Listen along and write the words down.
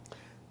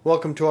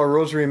Welcome to our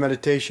Rosary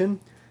Meditation.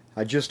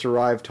 I just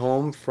arrived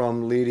home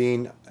from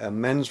leading a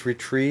men's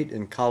retreat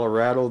in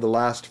Colorado the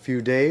last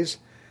few days.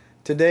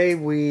 Today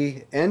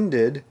we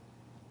ended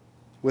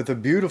with a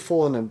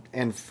beautiful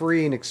and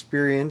freeing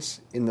experience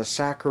in the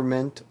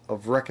sacrament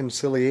of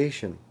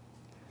reconciliation.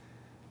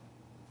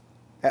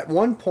 At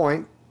one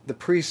point, the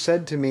priest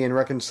said to me in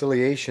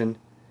reconciliation,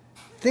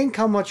 "Think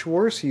how much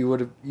worse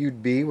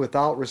you'd be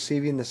without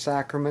receiving the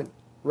sacrament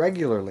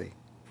regularly."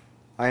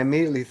 I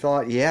immediately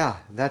thought, yeah,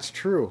 that's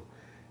true,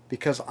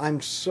 because I'm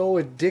so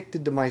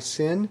addicted to my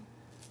sin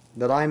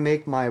that I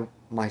make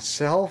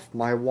myself,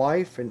 my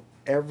wife, and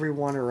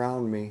everyone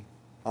around me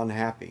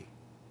unhappy.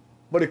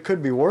 But it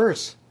could be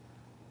worse.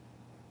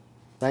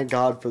 Thank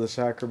God for the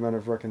sacrament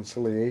of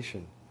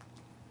reconciliation.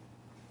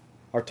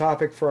 Our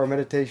topic for our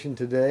meditation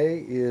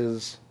today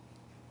is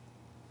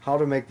how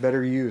to make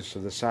better use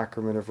of the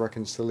sacrament of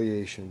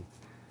reconciliation.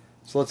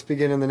 So let's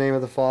begin in the name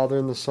of the Father,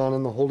 and the Son,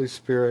 and the Holy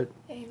Spirit.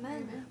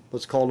 Amen.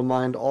 Let's call to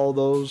mind all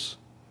those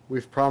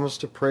we've promised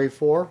to pray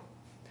for.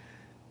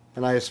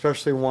 And I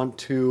especially want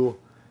to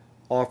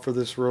offer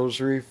this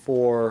rosary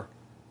for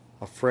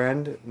a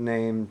friend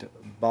named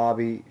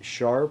Bobby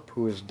Sharp,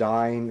 who is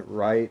dying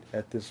right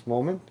at this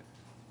moment,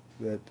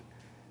 that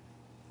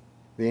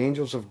the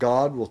angels of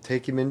God will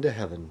take him into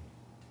heaven.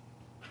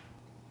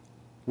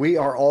 We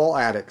are all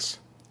addicts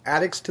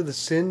to the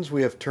sins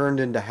we have turned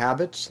into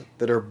habits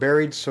that are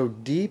buried so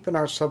deep in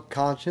our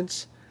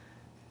subconscious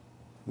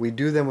we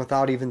do them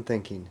without even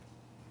thinking.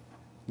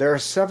 There are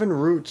 7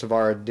 roots of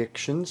our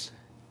addictions,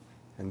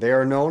 and they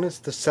are known as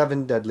the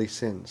 7 deadly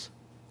sins: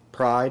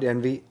 pride,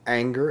 envy,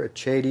 anger,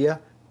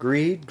 acedia,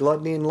 greed,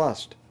 gluttony, and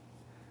lust.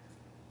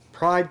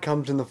 Pride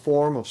comes in the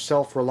form of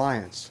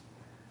self-reliance,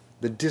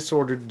 the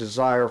disordered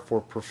desire for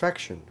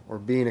perfection or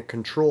being a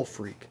control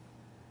freak,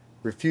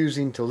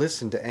 refusing to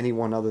listen to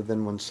anyone other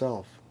than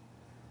oneself.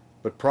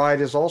 But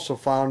pride is also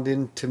found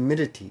in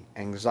timidity,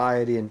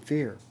 anxiety, and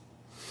fear.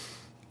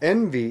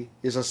 Envy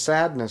is a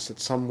sadness at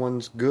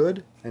someone's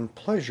good and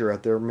pleasure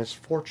at their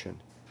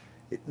misfortune.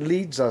 It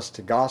leads us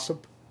to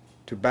gossip,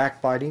 to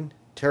backbiting,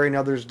 tearing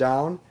others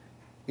down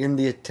in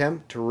the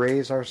attempt to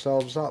raise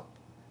ourselves up.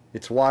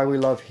 It's why we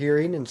love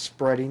hearing and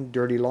spreading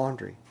dirty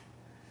laundry.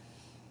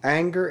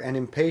 Anger and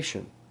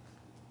impatience,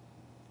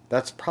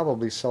 that's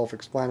probably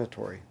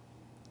self-explanatory.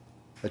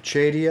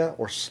 Acedia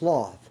or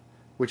sloth,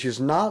 which is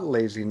not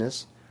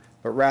laziness,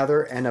 but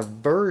rather an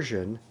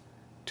aversion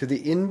to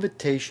the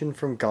invitation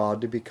from God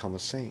to become a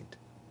saint.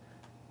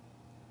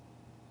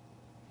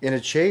 In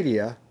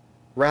acedia,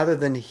 rather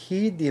than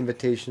heed the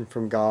invitation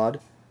from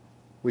God,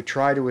 we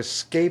try to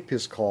escape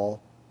His call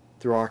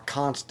through our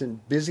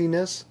constant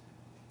busyness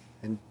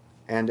and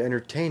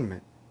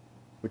entertainment,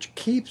 which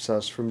keeps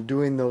us from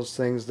doing those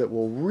things that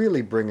will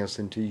really bring us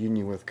into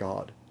union with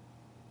God,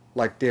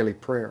 like daily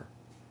prayer.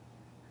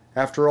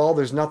 After all,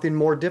 there's nothing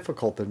more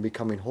difficult than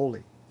becoming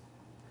holy.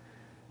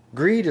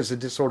 Greed is a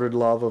disordered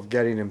love of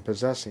getting and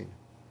possessing.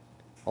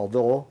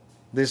 Although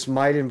this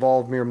might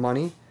involve mere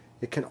money,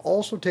 it can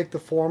also take the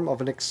form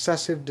of an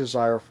excessive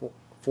desire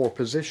for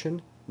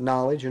position,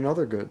 knowledge, and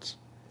other goods.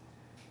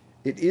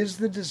 It is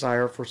the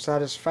desire for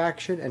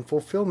satisfaction and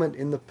fulfillment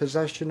in the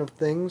possession of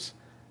things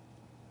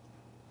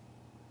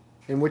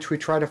in which we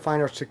try to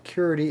find our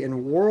security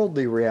in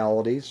worldly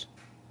realities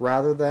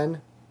rather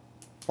than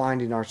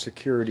finding our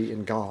security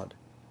in God.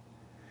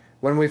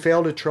 When we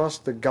fail to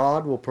trust that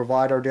God will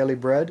provide our daily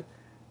bread,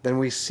 then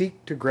we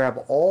seek to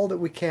grab all that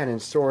we can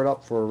and store it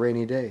up for a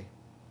rainy day.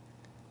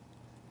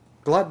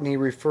 Gluttony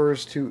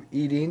refers to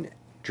eating,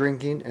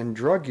 drinking, and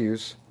drug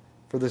use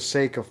for the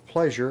sake of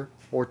pleasure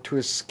or to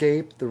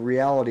escape the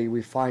reality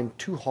we find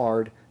too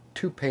hard,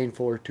 too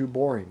painful, or too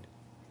boring.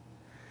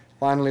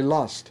 Finally,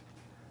 lust,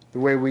 the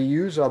way we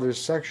use others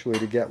sexually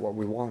to get what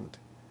we want.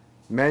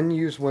 Men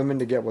use women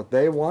to get what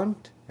they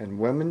want, and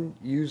women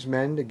use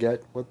men to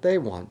get what they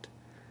want.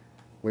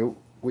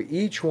 We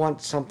each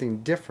want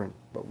something different,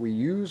 but we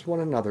use one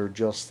another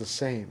just the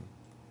same.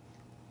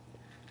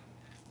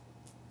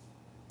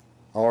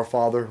 Our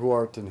Father, who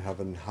art in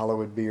heaven,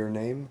 hallowed be your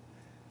name.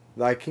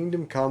 Thy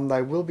kingdom come,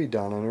 thy will be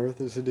done on earth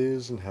as it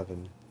is in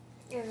heaven.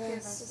 Give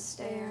us this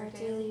day our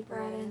daily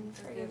bread, and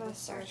forgive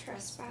us our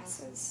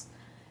trespasses,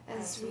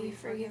 as we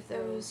forgive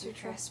those who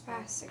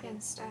trespass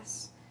against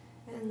us.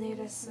 And lead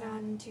us not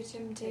into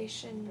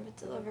temptation, but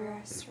deliver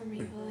us from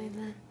evil.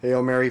 Amen.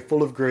 Hail Mary,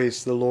 full of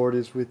grace, the Lord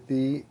is with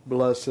thee.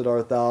 Blessed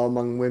art thou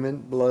among women.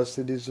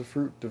 Blessed is the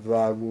fruit of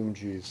thy womb,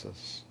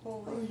 Jesus.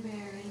 Holy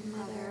Mary,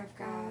 Mother of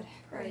God,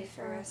 pray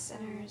for us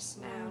sinners,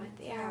 now and at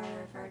the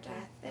hour of our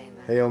death.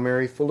 Amen. Hail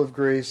Mary, full of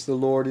grace, the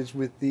Lord is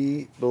with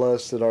thee.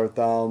 Blessed art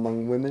thou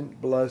among women.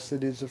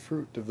 Blessed is the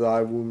fruit of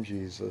thy womb,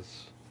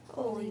 Jesus.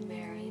 Holy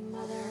Mary,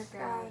 Mother of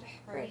God,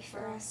 pray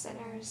for us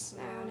sinners,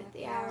 now and at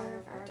the hour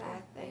of our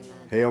death. Amen.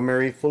 Hail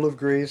Mary, full of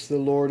grace, the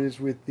Lord is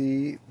with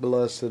thee.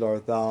 Blessed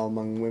art thou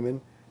among women.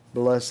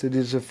 Blessed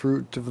is the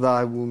fruit of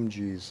thy womb,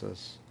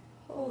 Jesus.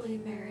 Holy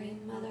Mary,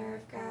 Mother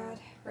of God,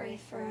 pray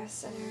for us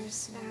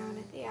sinners, now and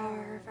at the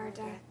hour of our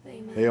death.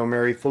 Amen. Hail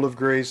Mary, full of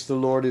grace, the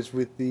Lord is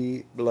with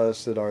thee.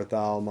 Blessed art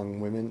thou among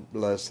women.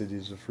 Blessed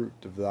is the fruit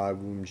of thy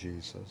womb,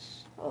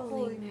 Jesus.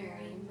 Holy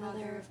Mary,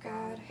 Mother of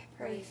God,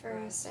 pray for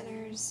us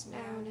sinners,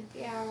 now and at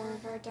the hour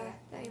of our death.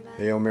 Amen.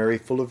 Hail Mary,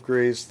 full of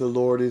grace, the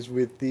Lord is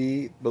with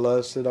thee.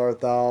 Blessed art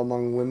thou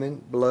among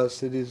women.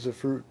 Blessed is the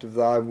fruit of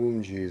thy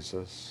womb,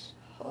 Jesus.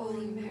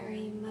 Holy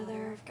Mary,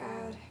 Mother of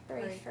God,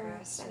 pray for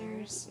us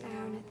sinners,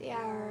 now and at the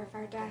hour of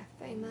our death.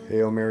 Amen.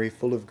 Hail Mary,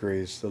 full of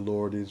grace, the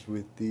Lord is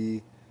with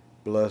thee.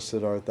 Blessed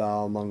art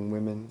thou among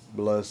women.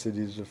 Blessed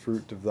is the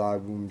fruit of thy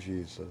womb,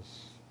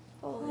 Jesus.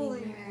 Holy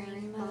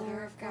Mary,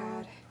 Mother of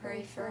God,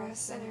 pray for us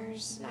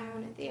sinners, now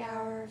and at the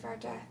hour of our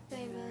death.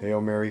 Amen.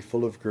 Hail Mary,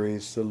 full of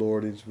grace, the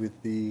Lord is with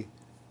thee.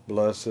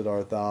 Blessed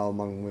art thou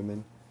among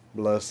women.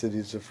 Blessed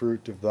is the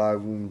fruit of thy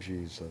womb,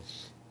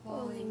 Jesus.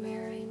 Holy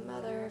Mary,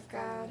 Mother of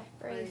God,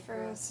 pray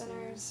for us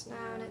sinners,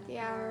 now and at the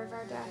hour of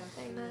our death.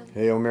 Amen.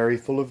 Hail Mary,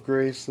 full of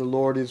grace, the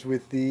Lord is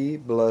with thee.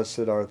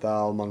 Blessed art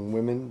thou among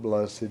women.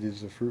 Blessed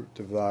is the fruit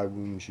of thy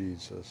womb,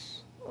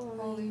 Jesus.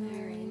 Holy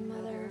Mary,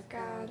 Mother of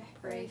God,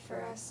 pray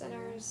for us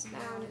sinners,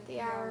 now and at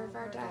the hour of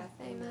our death.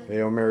 Amen.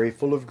 Hail Mary,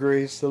 full of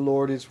grace, the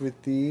Lord is with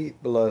thee.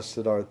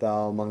 Blessed art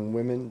thou among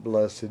women.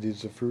 Blessed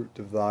is the fruit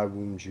of thy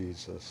womb,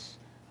 Jesus.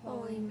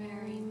 Holy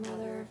Mary,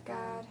 Mother of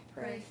God,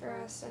 pray for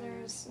us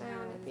sinners,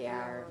 now and at the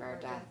hour of our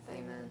death.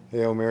 Amen.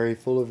 Hail Mary,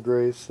 full of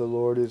grace, the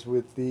Lord is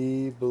with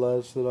thee.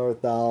 Blessed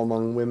art thou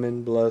among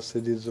women. Blessed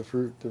is the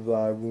fruit of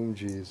thy womb,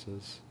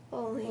 Jesus.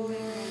 Holy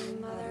Mary,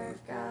 Mother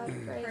of God,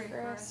 pray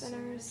for us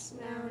sinners,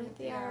 now and at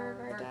the hour of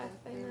our death.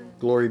 Amen.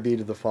 Glory be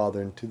to the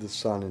Father, and to the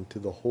Son, and to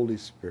the Holy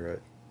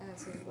Spirit.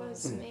 As it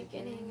was in the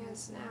beginning,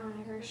 as now, and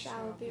ever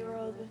shall be,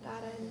 world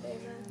without end.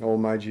 Amen. O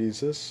my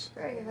Jesus,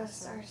 Forgive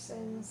us our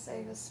sins,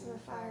 save us from the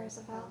fires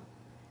of hell.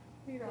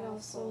 Lead all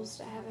souls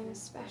to heaven,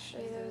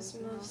 especially those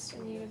most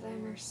in need of thy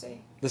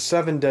mercy. the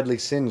 7 deadly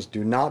sins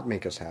do not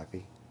make us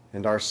happy,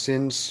 and our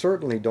sins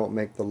certainly don't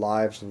make the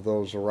lives of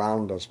those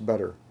around us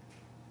better.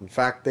 In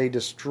fact, they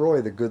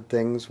destroy the good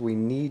things we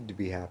need to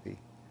be happy.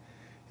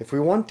 If we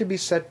want to be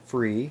set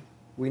free,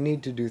 we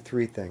need to do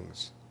 3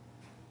 things.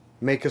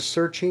 Make a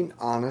searching,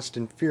 honest,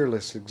 and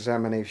fearless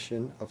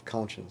examination of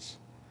conscience.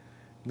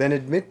 Then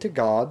admit to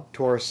God,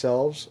 to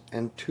ourselves,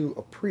 and to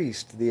a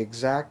priest the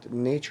exact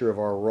nature of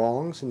our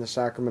wrongs in the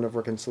sacrament of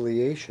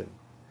reconciliation.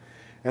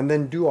 And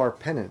then do our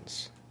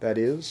penance, that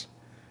is,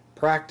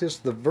 practice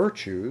the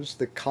virtues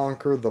that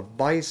conquer the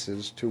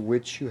vices to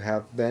which you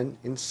have been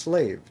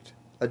enslaved,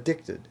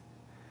 addicted.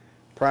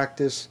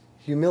 Practice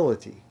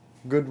humility,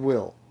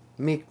 goodwill,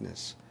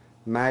 meekness,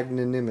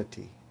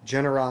 magnanimity,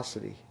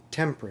 generosity,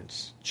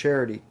 temperance,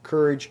 charity,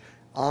 courage,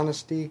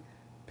 honesty,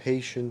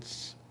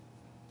 patience,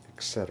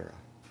 etc.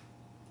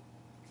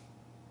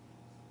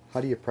 How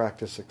do you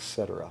practice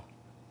etc.?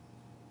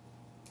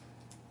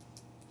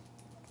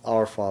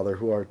 Our Father,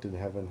 who art in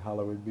heaven,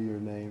 hallowed be your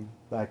name.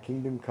 Thy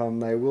kingdom come,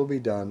 thy will be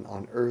done,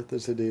 on earth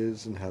as it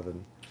is in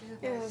heaven.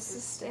 Give us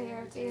this day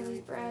our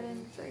daily bread,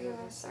 and forgive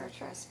us our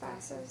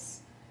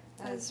trespasses,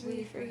 as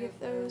we forgive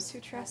those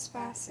who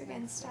trespass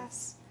against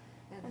us.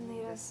 And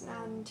lead us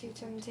not into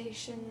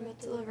temptation, but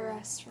deliver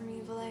us from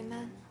evil.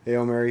 Amen.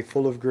 Hail Mary,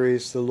 full of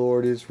grace, the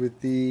Lord is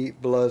with thee.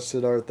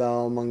 Blessed art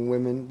thou among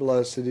women.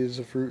 Blessed is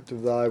the fruit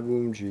of thy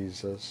womb,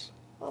 Jesus.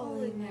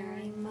 Holy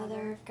Mary,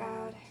 Mother of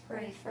God,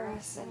 pray for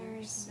us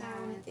sinners,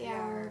 now and at the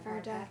hour of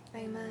our death.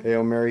 Amen.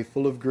 Hail Mary,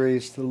 full of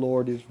grace, the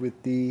Lord is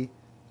with thee.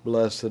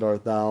 Blessed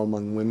art thou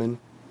among women.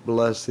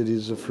 Blessed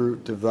is the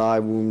fruit of thy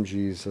womb,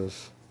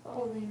 Jesus.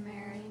 Holy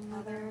Mary,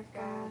 Mother of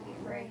God,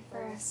 pray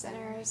for us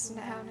sinners,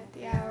 now and at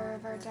the hour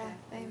of our death.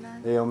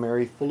 Amen. Hail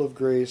Mary, full of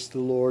grace, the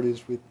Lord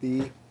is with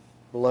thee.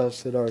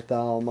 Blessed art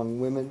thou among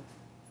women.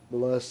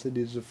 Blessed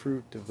is the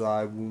fruit of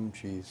thy womb,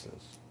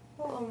 Jesus.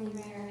 Holy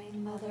Mary,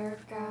 Mother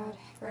of God,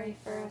 pray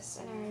for us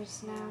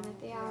sinners, now and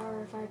at the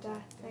hour of our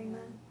death.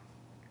 Amen.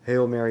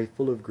 Hail Mary,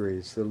 full of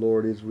grace, the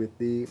Lord is with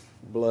thee.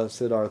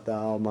 Blessed art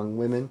thou among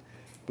women.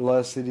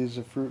 Blessed is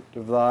the fruit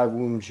of thy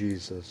womb,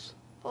 Jesus.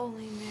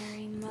 Holy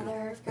Mary,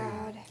 Mother of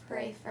God,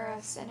 pray for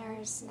us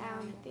sinners, now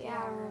and at the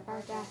hour of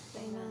our death.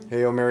 Amen.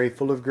 Hail Mary,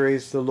 full of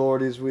grace, the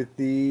Lord is with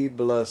thee.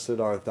 Blessed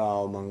art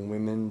thou among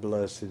women.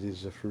 Blessed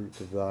is the fruit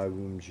of thy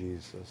womb,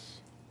 Jesus.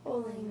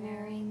 Holy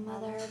Mary,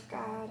 Mother of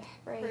God,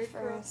 pray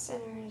for us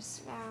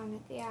sinners, now and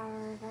at the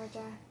hour of our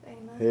death.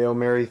 Amen. Hail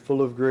Mary,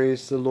 full of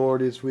grace, the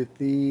Lord is with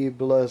thee.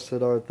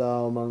 Blessed art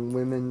thou among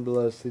women.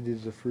 Blessed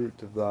is the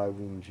fruit of thy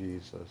womb,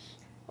 Jesus.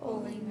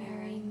 Holy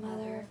Mary,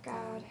 Mother of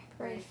God,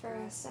 pray for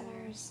us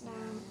sinners, now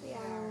and at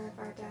the hour of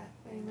our death.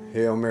 Amen.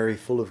 Hail Mary,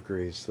 full of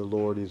grace, the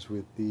Lord is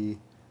with thee.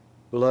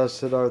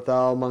 Blessed art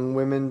thou among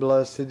women.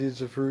 Blessed is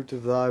the fruit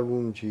of thy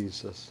womb,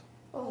 Jesus.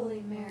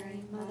 Holy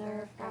Mary,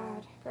 Mother of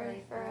God,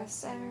 pray for us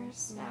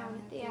sinners, now and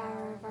at the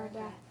hour of our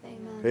death.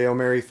 Amen. Hail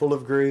Mary, full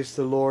of grace,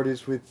 the Lord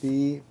is with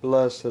thee.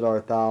 Blessed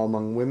art thou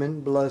among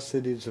women. Blessed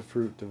is the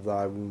fruit of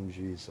thy womb,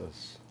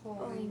 Jesus.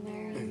 Holy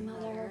Mary,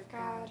 Mother of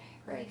God,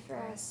 pray for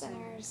us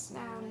sinners,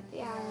 now and at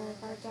the hour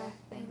of our death.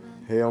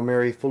 Amen. Hail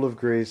Mary, full of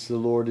grace, the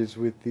Lord is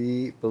with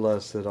thee.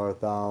 Blessed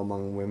art thou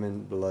among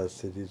women.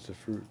 Blessed is the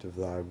fruit of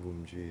thy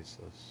womb,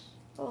 Jesus.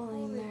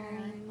 Holy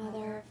Mary,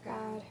 Mother of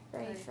God,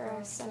 pray for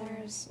us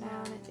sinners,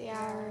 now and at the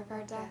hour of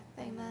our death.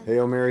 Amen.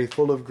 Hail Mary,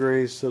 full of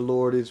grace, the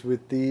Lord is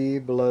with thee.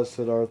 Blessed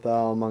art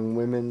thou among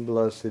women.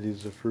 Blessed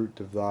is the fruit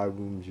of thy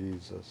womb,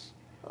 Jesus.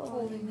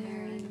 Holy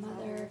Mary,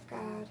 Mother of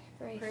God,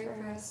 pray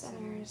for us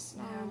sinners,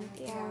 now and at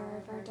the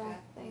hour of our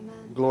death.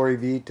 Amen. Glory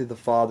be to the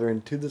Father,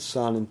 and to the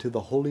Son, and to the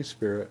Holy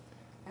Spirit.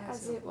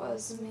 As it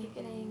was in the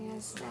beginning,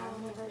 as now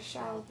and ever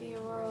shall be,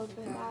 a world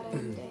without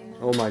end. Amen.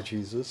 O my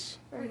Jesus,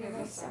 forgive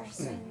us our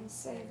sins,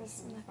 save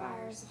us from the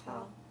fires of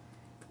hell.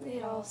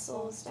 Lead all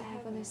souls to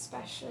heaven,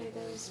 especially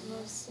those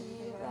most in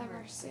need of thy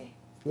mercy.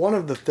 one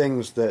of the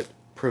things that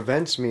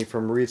prevents me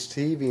from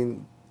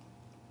receiving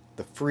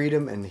the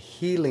freedom and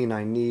healing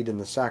I need in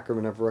the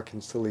sacrament of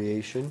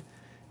reconciliation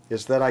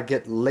is that I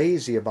get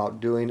lazy about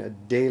doing a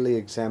daily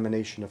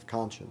examination of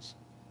conscience.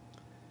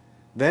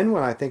 Then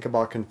when I think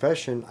about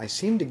confession, I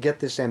seem to get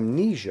this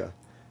amnesia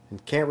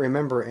and can't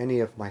remember any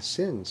of my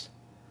sins.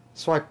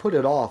 So I put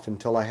it off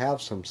until I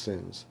have some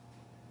sins.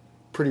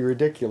 Pretty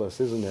ridiculous,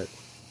 isn't it?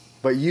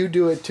 But you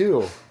do it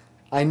too.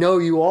 I know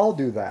you all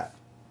do that.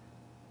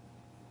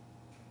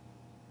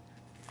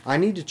 I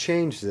need to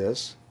change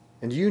this,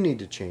 and you need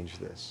to change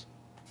this.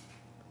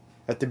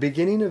 At the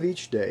beginning of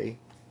each day,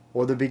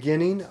 or the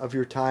beginning of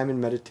your time in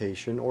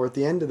meditation, or at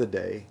the end of the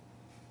day,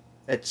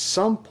 at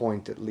some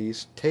point at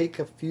least, take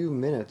a few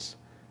minutes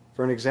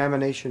for an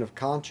examination of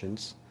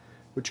conscience,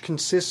 which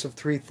consists of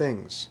three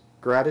things: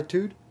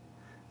 gratitude,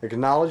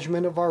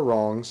 acknowledgement of our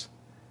wrongs,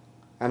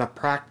 and a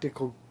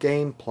practical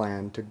game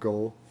plan to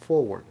go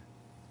forward.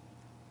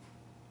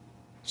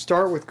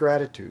 Start with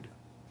gratitude.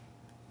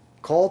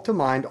 Call to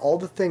mind all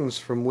the things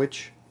for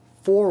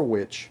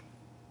which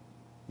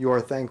you are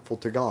thankful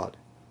to God.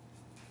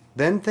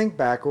 Then think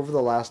back over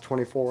the last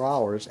 24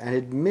 hours and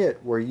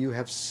admit where you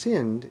have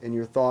sinned in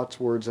your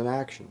thoughts, words, and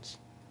actions.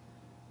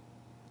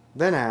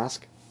 Then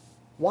ask,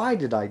 why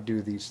did I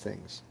do these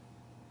things?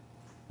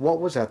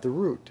 What was at the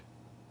root?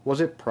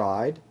 Was it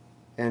pride,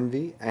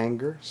 envy,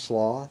 anger,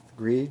 sloth,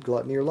 greed,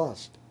 gluttony, or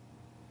lust?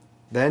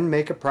 Then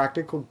make a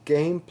practical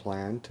game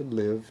plan to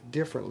live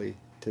differently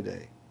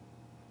today.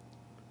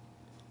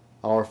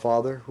 Our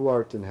Father, who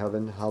art in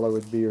heaven,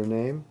 hallowed be your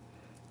name.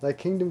 Thy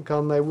kingdom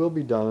come, thy will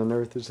be done on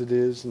earth as it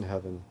is in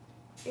heaven.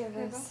 Give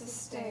us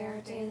this day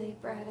our daily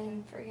bread,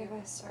 and forgive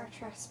us our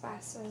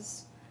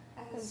trespasses,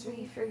 as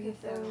we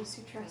forgive those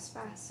who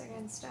trespass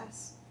against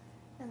us.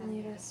 And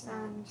lead us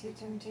not into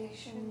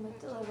temptation, but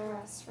deliver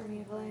us from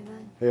evil.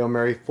 Amen. Hail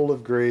Mary, full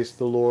of grace,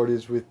 the Lord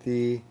is with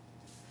thee.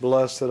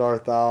 Blessed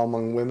art thou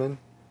among women.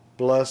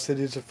 Blessed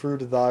is the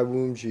fruit of thy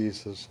womb,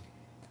 Jesus.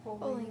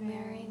 Holy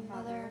Mary,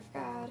 Mother of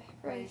God,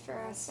 pray for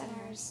us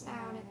sinners,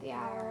 now and at the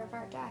hour of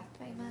our death.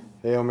 Amen.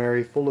 Hail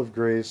Mary, full of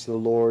grace, the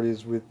Lord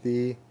is with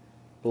thee.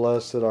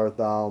 Blessed art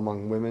thou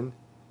among women.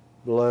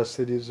 Blessed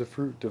is the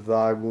fruit of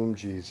thy womb,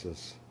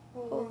 Jesus.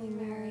 Holy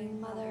Mary,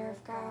 Mother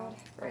of God,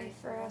 pray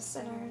for us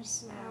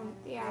sinners, now and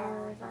at the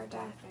hour of our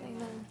death.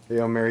 Amen.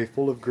 Hail Mary,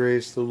 full of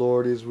grace, the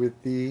Lord is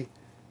with thee.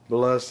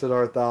 Blessed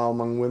art thou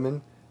among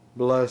women.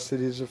 Blessed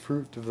is the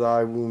fruit of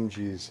thy womb,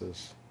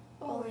 Jesus.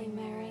 Holy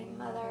Mary,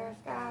 Mother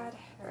of God,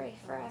 pray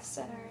for us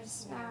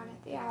sinners, now and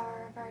at the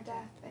hour of our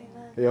death.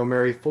 Amen. Hail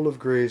Mary, full of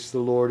grace, the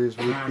Lord is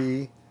with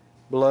thee.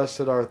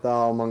 Blessed art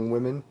thou among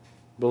women.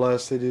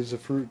 Blessed is the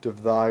fruit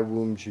of thy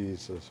womb,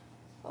 Jesus.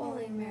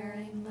 Holy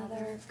Mary,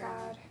 Mother of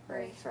God,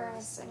 pray for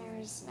us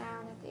sinners, now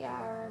and at the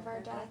hour of our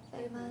death.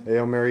 Amen.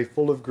 Hail Mary,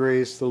 full of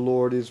grace, the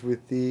Lord is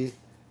with thee.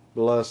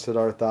 Blessed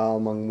art thou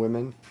among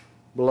women.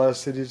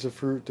 Blessed is the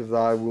fruit of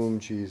thy womb,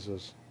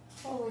 Jesus.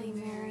 Holy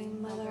Mary,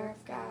 Mother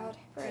of God,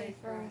 pray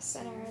for us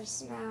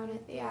sinners, now and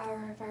at the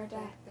hour of our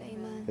death.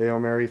 Amen. Hail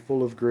Mary,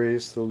 full of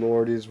grace, the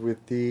Lord is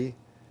with thee.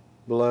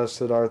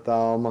 Blessed art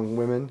thou among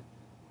women.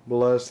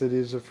 Blessed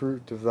is the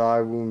fruit of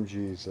thy womb,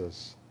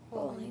 Jesus.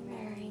 Holy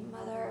Mary,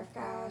 Mother of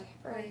God,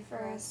 pray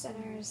for us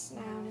sinners,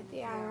 now and at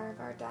the hour of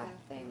our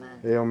death. Amen.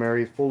 Hail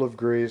Mary, full of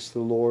grace, the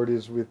Lord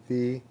is with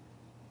thee.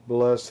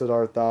 Blessed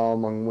art thou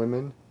among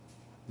women.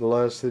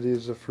 Blessed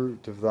is the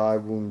fruit of thy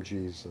womb,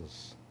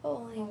 Jesus.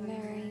 Holy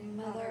Mary,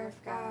 Mother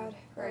of God,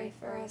 pray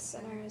for us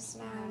sinners,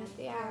 now and at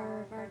the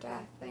hour of our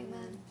death.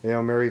 Amen.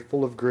 Hail Mary,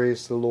 full of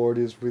grace, the Lord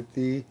is with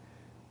thee.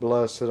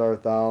 Blessed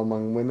art thou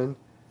among women.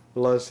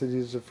 Blessed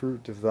is the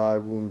fruit of thy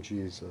womb,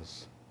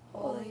 Jesus.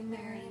 Holy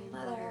Mary,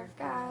 Mother of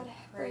God,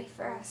 pray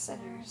for us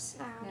sinners,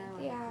 now and at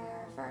the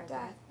hour of our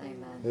death.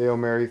 Amen. Hail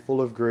Mary,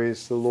 full of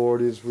grace, the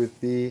Lord is with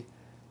thee.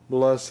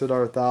 Blessed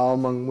art thou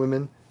among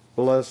women.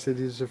 Blessed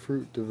is the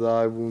fruit of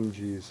thy womb,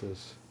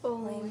 Jesus.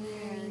 Holy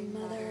Mary,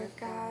 Mother of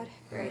God,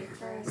 pray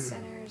for us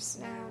sinners,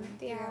 now and at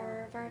the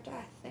hour of our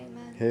death.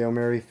 Amen. Hail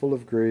Mary, full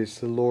of grace,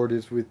 the Lord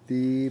is with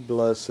thee.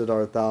 Blessed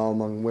art thou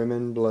among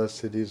women.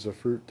 Blessed is the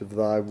fruit of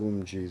thy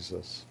womb,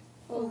 Jesus.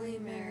 Holy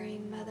Mary,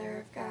 Mother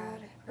of God,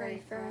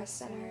 pray for us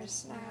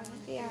sinners, now and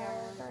at the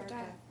hour of our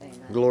death. Amen.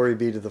 Glory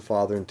be to the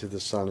Father, and to the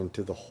Son, and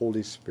to the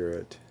Holy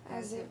Spirit.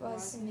 as it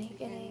was in the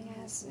beginning,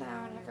 as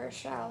now and ever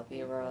shall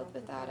be, world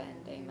without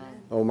end.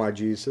 Amen. O my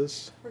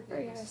Jesus,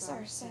 Forgive us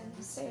our sins,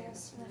 save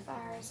us from the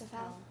fires of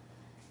hell.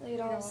 Lead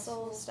all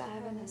souls to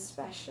heaven,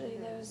 especially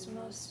those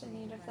most in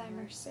need of thy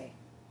mercy.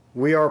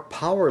 we are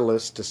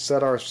powerless to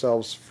set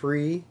ourselves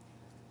free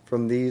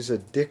from these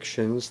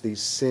addictions,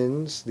 these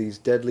sins, these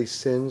deadly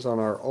sins on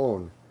our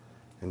own.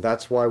 And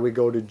that's why we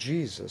go to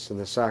Jesus in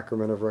the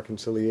sacrament of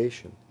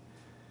reconciliation.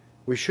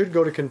 We should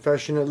go to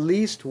confession at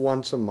least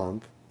once a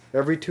month.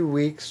 Every 2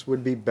 weeks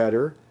would be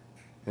better,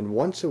 and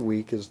once a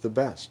week is the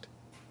best.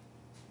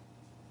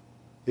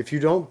 If you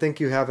don't think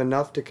you have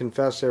enough to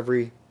confess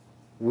every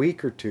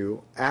week or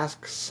two,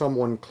 ask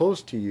someone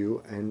close to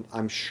you, and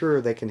I'm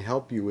sure they can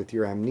help you with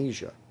your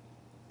amnesia.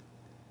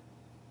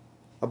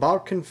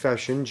 About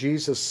confession,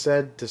 Jesus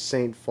said to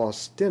Saint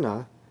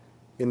Faustina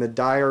in the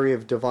Diary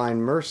of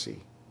Divine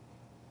Mercy,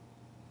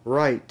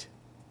 "Write,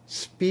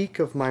 speak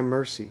of my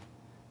mercy.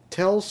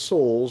 Tell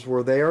souls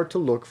where they are to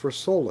look for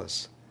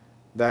solace,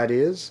 that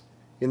is,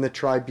 in the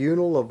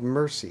tribunal of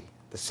mercy,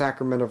 the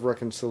sacrament of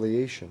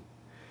reconciliation.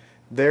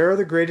 There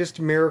the greatest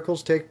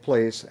miracles take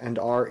place and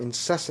are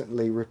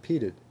incessantly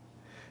repeated.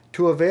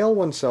 To avail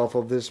oneself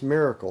of this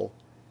miracle,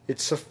 it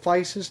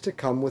suffices to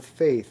come with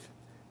faith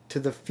to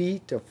the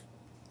feet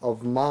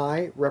of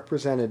my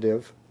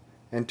representative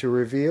and to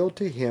reveal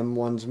to him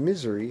one's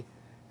misery,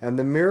 and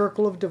the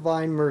miracle of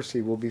divine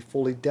mercy will be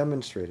fully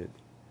demonstrated.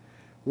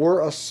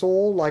 Were a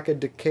soul like a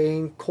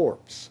decaying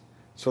corpse,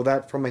 so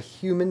that from a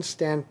human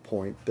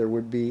standpoint there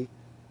would be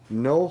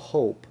no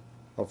hope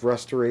of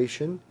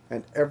restoration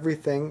and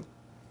everything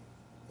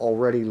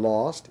already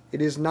lost,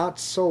 it is not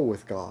so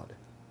with God.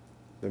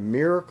 The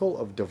miracle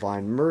of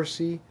divine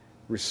mercy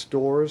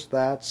restores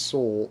that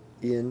soul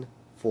in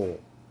full."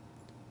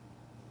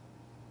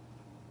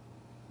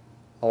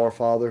 Our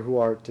Father, who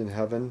art in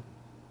heaven,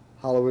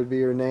 hallowed be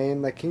your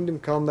name. Thy kingdom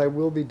come, thy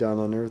will be done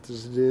on earth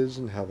as it is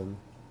in heaven.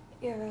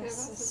 Give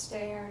us this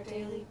day our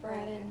daily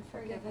bread, and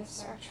forgive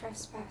us our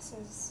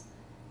trespasses,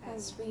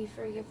 as we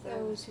forgive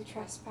those who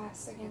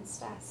trespass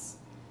against us.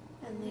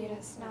 And lead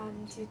us not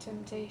into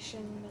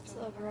temptation, but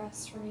deliver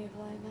us from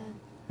evil. Amen.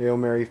 Hail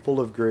Mary,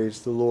 full of grace,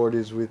 the Lord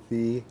is with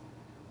thee.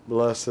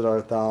 Blessed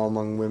art thou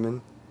among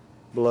women.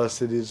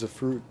 Blessed is the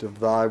fruit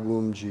of thy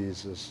womb,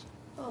 Jesus.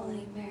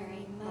 Holy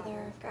Mary,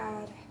 Mother of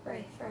God,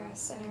 pray for us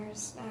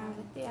sinners, now and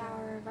at the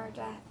hour of our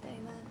death.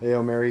 Amen.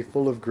 Hail Mary,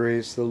 full of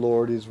grace, the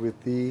Lord is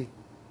with thee.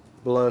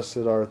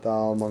 Blessed art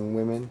thou among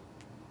women.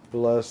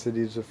 Blessed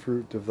is the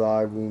fruit of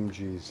thy womb,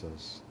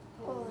 Jesus.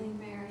 Holy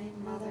Mary,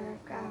 Mother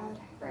of God,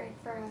 pray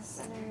for us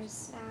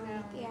sinners, now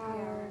and at the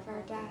hour of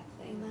our death.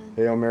 Amen.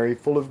 Hail Mary,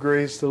 full of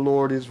grace, the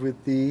Lord is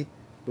with thee.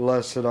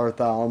 Blessed art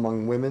thou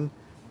among women.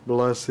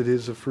 Blessed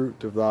is the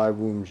fruit of thy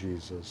womb,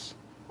 Jesus.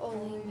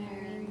 Holy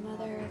Mary,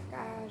 Mother of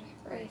God,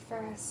 pray for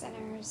us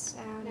sinners,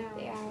 now and at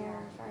the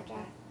hour of our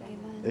death.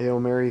 Amen. Hail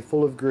Mary,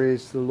 full of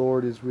grace, the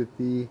Lord is with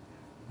thee.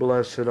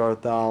 Blessed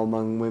art thou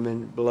among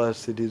women.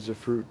 Blessed is the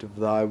fruit of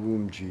thy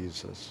womb,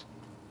 Jesus.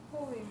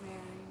 Holy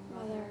Mary,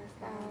 Mother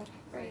of God,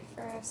 pray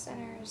for us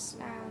sinners,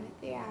 now and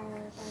at the hour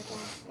of our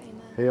death.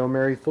 Amen. Hail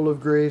Mary, full of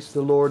grace,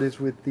 the Lord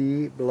is with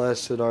thee.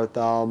 Blessed art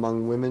thou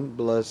among women.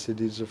 Blessed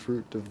is the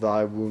fruit of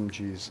thy womb,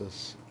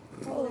 Jesus.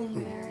 Holy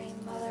Mary,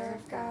 Mother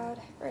of God,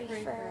 pray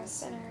for us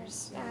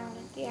sinners, now and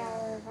at the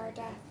hour of our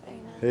death.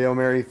 Amen. Hail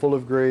Mary, full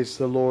of grace,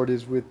 the Lord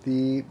is with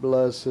thee.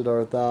 Blessed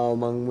art thou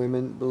among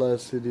women.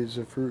 Blessed is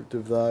the fruit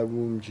of thy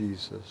womb,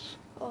 Jesus.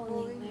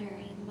 Holy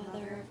Mary,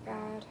 Mother of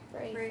God,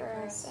 pray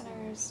for us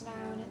sinners,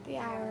 now and at the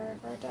hour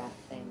of our death.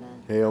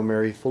 Amen. Hail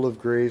Mary, full of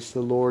grace,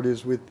 the Lord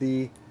is with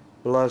thee.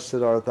 Blessed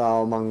art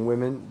thou among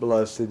women.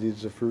 Blessed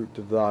is the fruit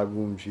of thy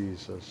womb,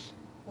 Jesus.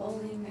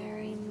 Holy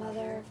Mary,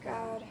 Mother of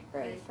God,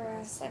 pray for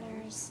us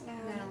sinners, now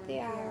and at the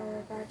hour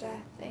of our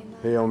death. Amen.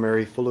 Hail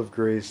Mary, full of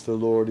grace, the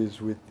Lord is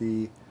with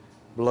thee.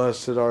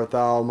 Blessed art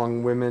thou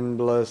among women.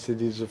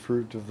 Blessed is the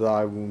fruit of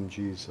thy womb,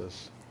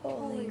 Jesus.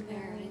 Holy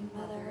Mary,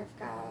 Mother of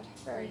God,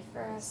 pray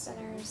for us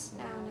sinners,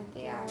 now and at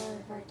the hour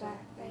of our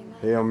death. Amen.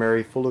 Hail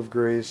Mary, full of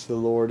grace, the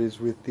Lord is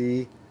with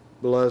thee.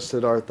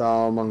 Blessed art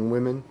thou among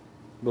women.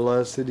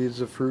 Blessed is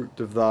the fruit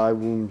of thy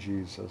womb,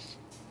 Jesus.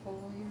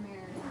 Holy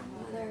Mary,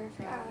 Mother of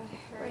God,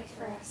 pray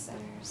for us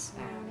sinners,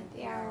 now and at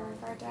the hour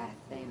of our death.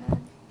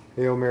 Amen.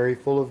 Hail Mary,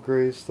 full of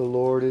grace, the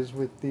Lord is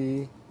with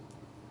thee.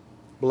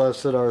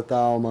 Blessed art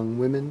thou among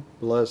women.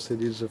 Blessed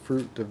is the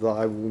fruit of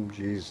thy womb,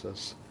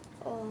 Jesus.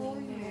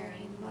 Holy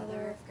Mary,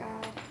 Mother of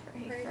God,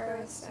 pray for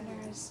us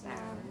sinners, now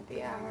and at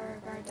the hour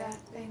of our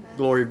death. Amen.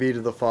 Glory be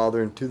to the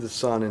Father, and to the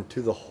Son, and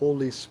to the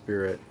Holy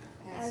Spirit.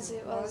 As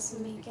it was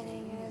in the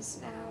beginning, is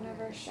now, and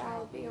ever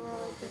shall be,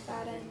 world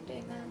without end.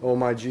 Amen. O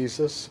my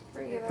Jesus,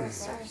 Forgive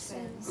us our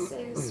sins,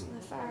 save us from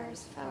the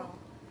fires of hell.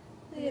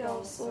 Lead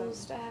all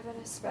souls to heaven,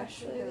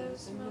 especially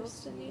those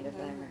most in need of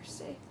thy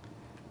mercy.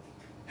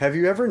 have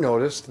you ever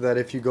noticed that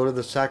if you go to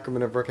the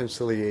sacrament of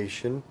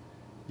reconciliation,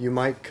 you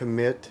might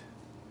commit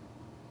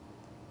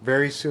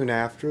very soon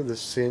after the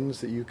sins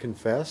that you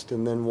confessed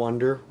and then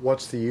wonder,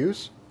 what's the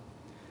use?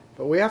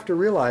 But we have to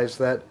realize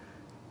that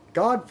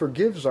God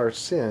forgives our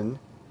sin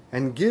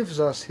and gives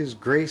us His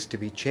grace to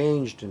be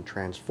changed and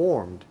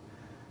transformed.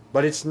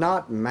 But it's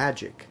not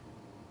magic.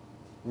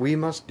 We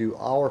must do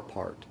our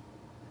part.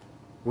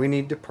 We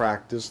need to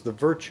practice the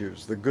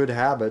virtues, the good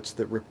habits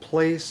that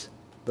replace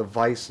the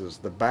vices,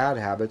 the bad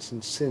habits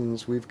and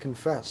sins we've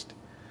confessed.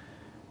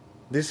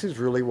 This is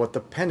really what the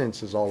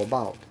penance is all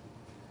about.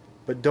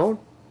 But don't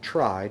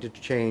try to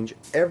change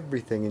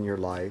everything in your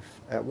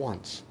life at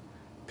once.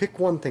 Pick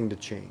one thing to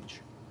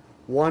change,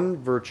 one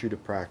virtue to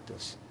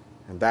practice,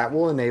 and that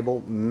will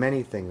enable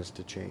many things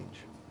to change.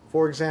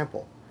 For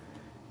example,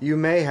 you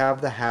may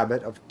have the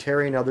habit of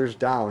tearing others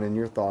down in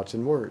your thoughts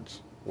and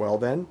words. Well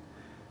then,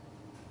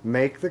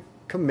 make the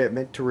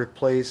commitment to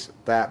replace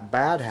that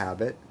bad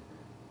habit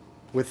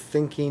with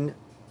thinking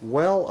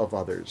well of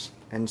others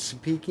and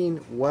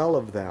speaking well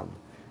of them,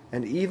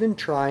 and even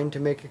trying to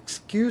make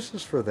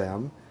excuses for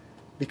them,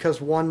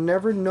 because one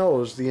never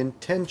knows the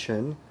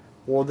intention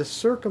or the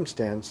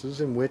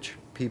circumstances in which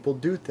people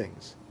do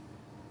things.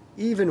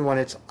 Even when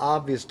it's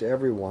obvious to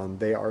everyone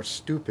they are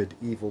stupid,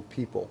 evil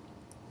people.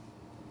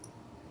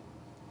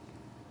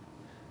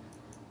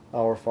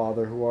 Our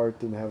Father, who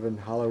art in heaven,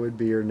 hallowed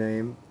be your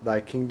name.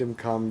 Thy kingdom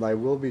come, thy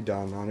will be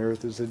done, on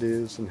earth as it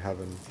is in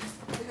heaven.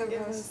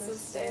 Give us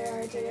this day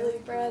our daily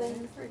bread,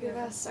 and forgive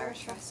us our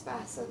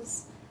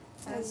trespasses,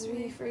 as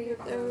we forgive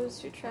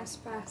those who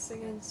trespass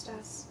against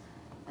us.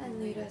 And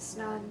lead us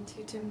not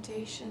into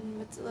temptation,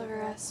 but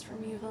deliver us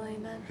from evil.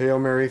 Amen. Hail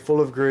Mary,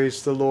 full of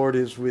grace, the Lord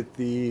is with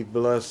thee.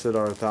 Blessed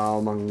art thou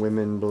among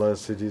women,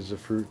 blessed is the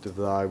fruit of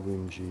thy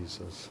womb,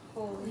 Jesus.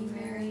 Holy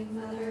Mary,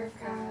 Mother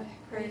of God,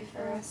 pray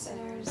for us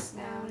sinners,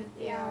 now and at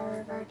the hour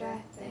of our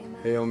death.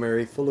 Amen. Hail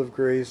Mary, full of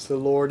grace, the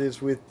Lord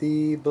is with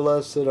thee.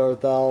 Blessed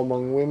art thou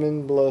among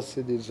women,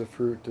 blessed is the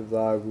fruit of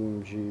thy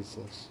womb,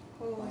 Jesus.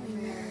 Holy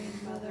Mary,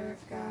 Mother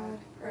of God,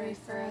 pray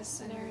for us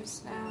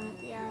sinners, now and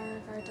at the hour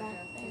of our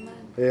death.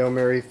 Amen. Hail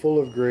Mary, full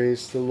of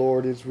grace, the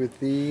Lord is with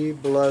thee.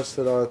 Blessed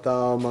art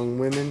thou among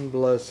women,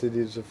 blessed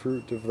is the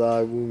fruit of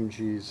thy womb,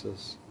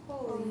 Jesus.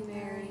 Holy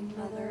Mary,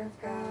 Mother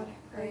of God,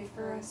 pray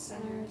for us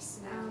sinners,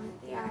 now and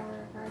at the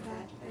hour of our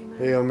death. Amen.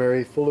 Hail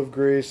Mary, full of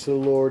grace, the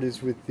Lord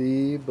is with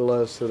thee.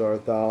 Blessed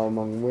art thou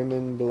among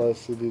women,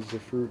 blessed is the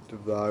fruit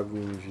of thy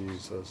womb,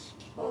 Jesus.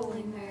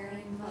 Holy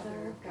Mary,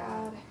 Mother of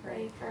God,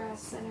 pray for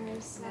us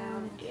sinners, now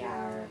and at the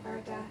hour of our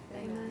death.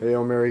 Amen.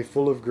 Hail Mary,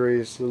 full of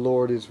grace, the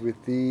Lord is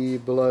with thee.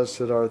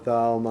 Blessed art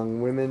thou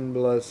among women,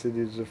 blessed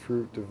is the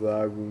fruit of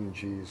thy womb,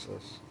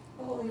 Jesus.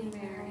 Holy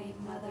Mary,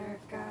 Mother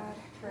of God,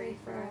 pray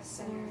for us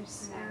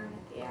sinners, now and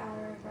at the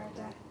hour of our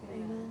death.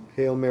 Amen.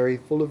 Hail Mary,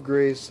 full of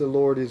grace, the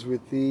Lord is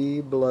with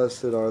thee.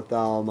 Blessed art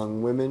thou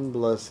among women,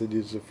 blessed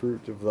is the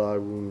fruit of thy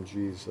womb,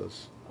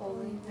 Jesus.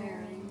 Holy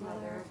Mary,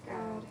 Mother of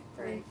God,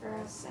 pray for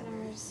us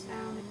sinners,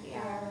 now and at the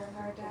hour of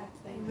our death.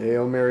 Amen.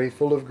 Hail Mary,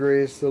 full of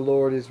grace, the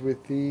Lord is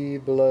with thee.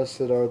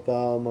 Blessed art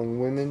thou among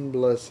women,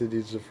 blessed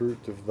is the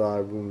fruit of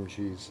thy womb,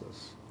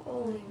 Jesus.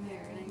 Holy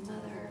Mary,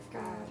 Mother of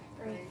God,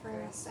 pray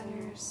for us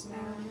sinners,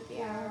 now and at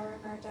the hour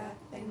of our death.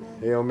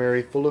 Amen. Hail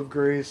Mary, full of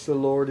grace, the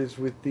Lord is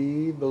with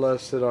thee.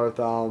 Blessed art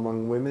thou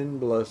among women,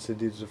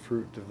 blessed is the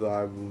fruit of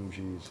thy womb,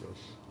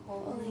 Jesus.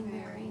 Holy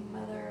Mary,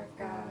 Mother of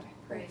God,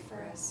 pray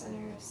for us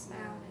sinners,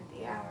 now and at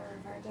the hour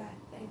of our death.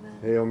 Amen.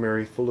 Hail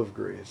Mary, full of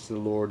grace, the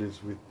Lord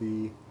is with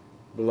thee.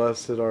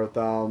 Blessed art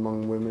thou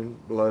among women,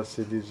 blessed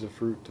is the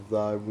fruit of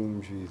thy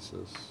womb,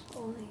 Jesus.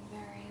 Holy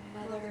Mary,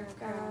 Mother of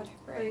God,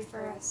 pray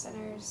for us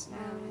sinners,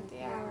 now and at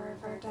the hour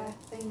of our death.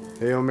 Amen.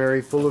 Hail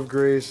Mary, full of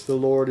grace, the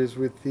Lord is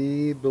with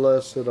thee.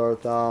 Blessed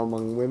art thou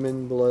among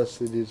women,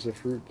 blessed is the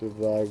fruit of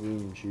thy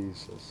womb,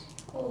 Jesus.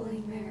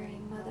 Holy Mary,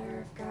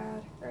 Mother of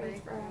God,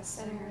 pray for us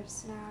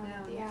sinners, now and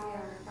at the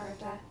hour of our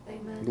death.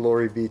 Amen.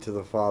 Glory be to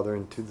the Father,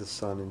 and to the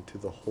Son, and to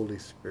the Holy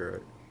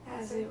Spirit.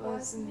 As it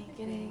was in the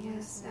beginning,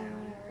 is now,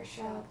 and ever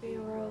shall be,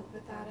 world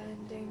without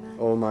end. Amen.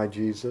 O my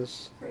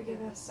Jesus,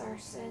 forgive us our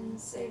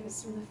sins, save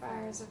us from the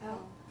fires of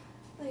hell.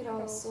 Lead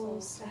all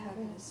souls to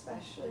heaven,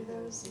 especially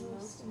those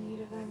most in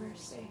need of thy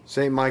mercy.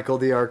 Saint Michael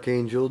the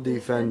Archangel,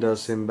 defend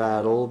us in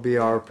battle. Be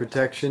our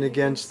protection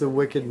against the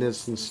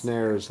wickedness and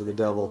snares of the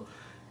devil.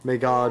 May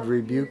God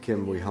rebuke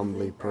him, we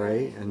humbly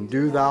pray. And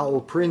do thou,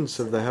 O Prince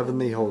of the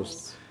heavenly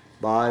hosts,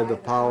 by the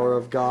power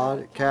of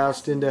God,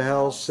 cast into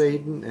hell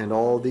Satan and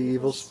all the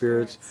evil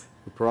spirits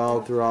who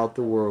prowl throughout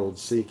the world,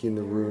 seeking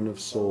the ruin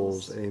of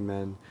souls.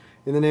 Amen.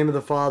 In the name of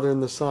the Father,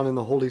 and the Son, and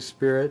the Holy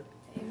Spirit,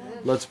 Amen.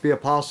 let's be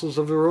apostles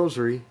of the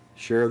Rosary.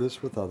 Share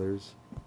this with others.